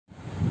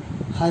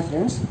Hi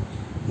friends,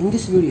 in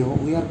this video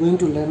we are going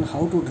to learn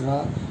how to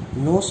draw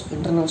nose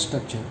internal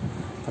structure.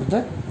 For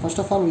that, first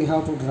of all we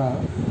have to draw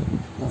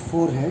the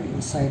forehead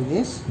in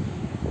sideways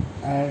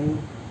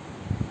and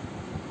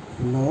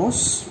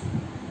nose,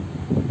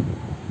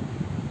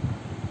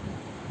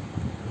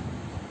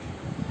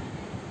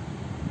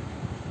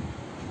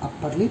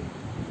 upper lip,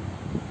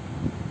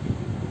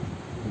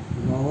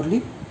 lower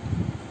lip,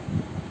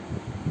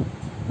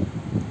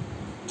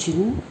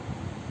 chin,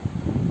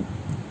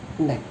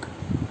 neck,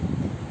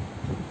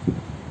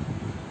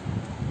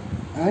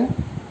 and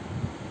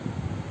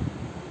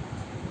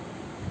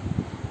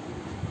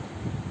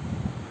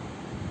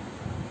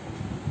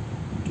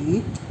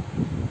teeth,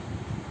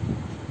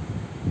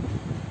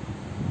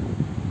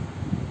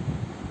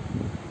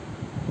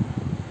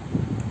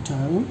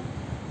 tongue,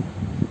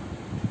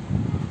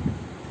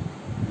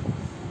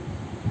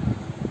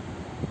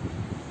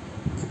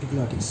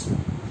 epiglottis.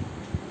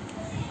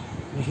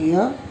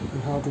 Here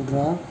we have to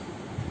draw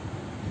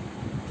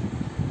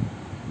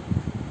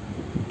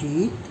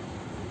teeth,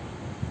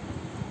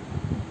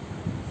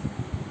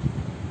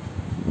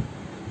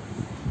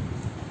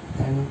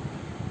 and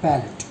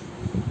palate.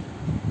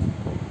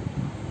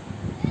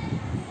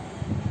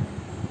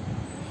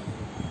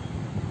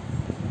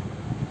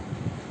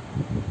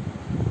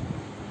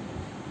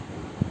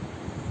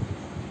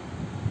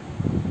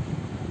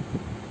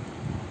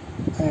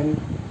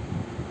 And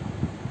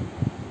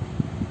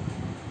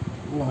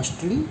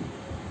nostril,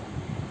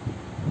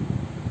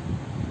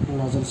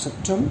 nasal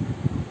septum,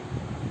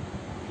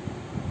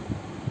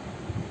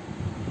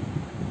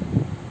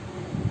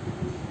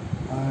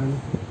 and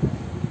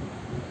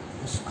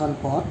skull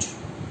part,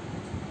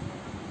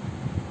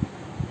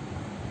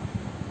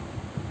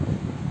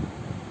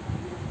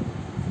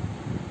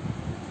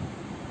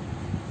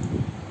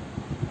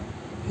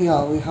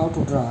 here we have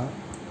to draw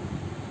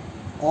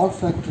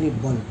olfactory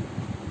bulb.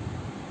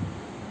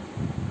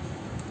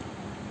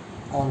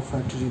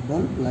 Olfactory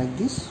bulb like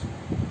this,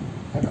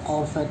 and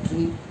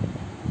olfactory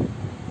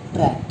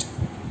tract,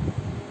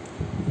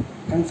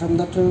 and from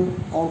that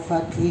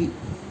olfactory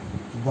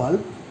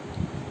bulb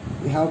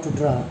we have to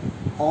draw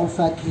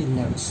olfactory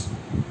nerves.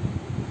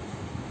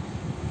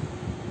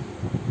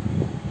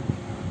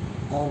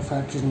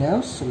 Olfactory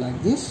nerves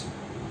like this,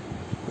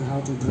 we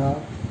have to draw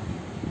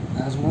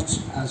as much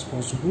as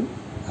possible,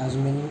 as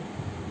many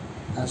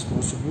as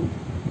possible,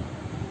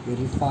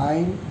 very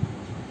fine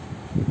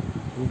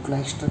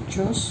root-like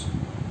structures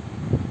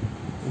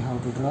we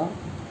have to draw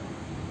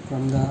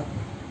from the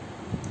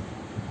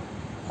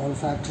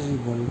olfactory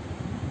bulb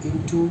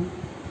into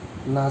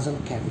nasal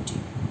cavity.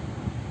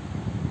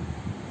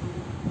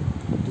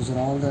 These are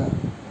all the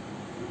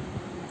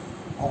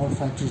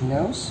olfactory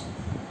nerves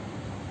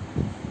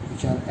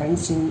which are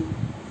ends in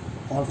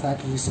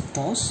olfactory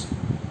receptors,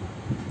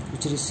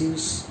 which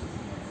receives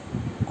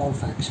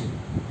olfaction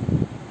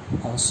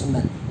or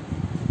smell.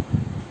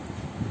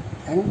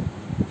 And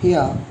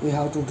here we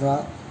have to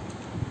draw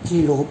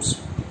 3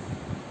 lobes.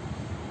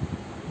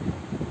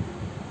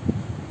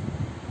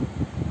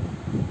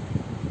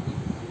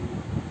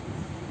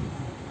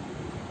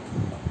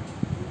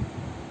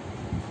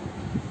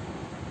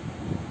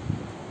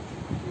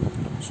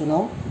 So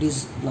now it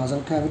is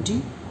nasal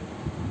cavity,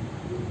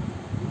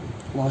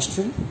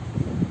 nostril,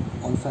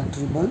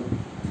 olfactory bulb,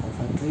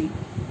 olfactory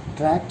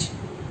tract,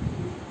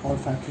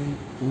 olfactory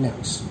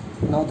nerves.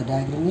 Now the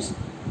diagram is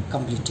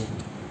completed.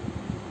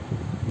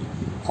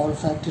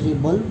 Olfactory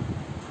bulb,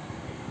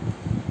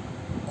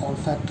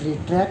 olfactory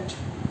tract,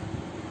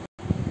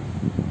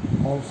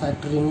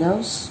 olfactory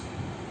nerves,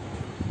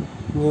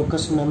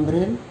 mucous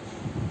membrane,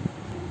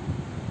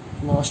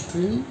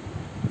 nostril,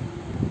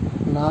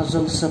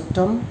 nasal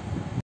septum,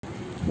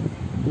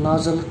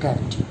 nasal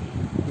cavity.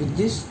 With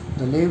this,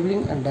 the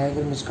labeling and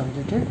diagram is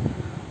completed.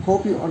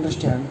 Hope you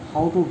understand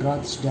how to draw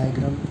this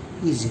diagram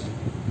easily.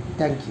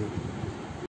 Thank you.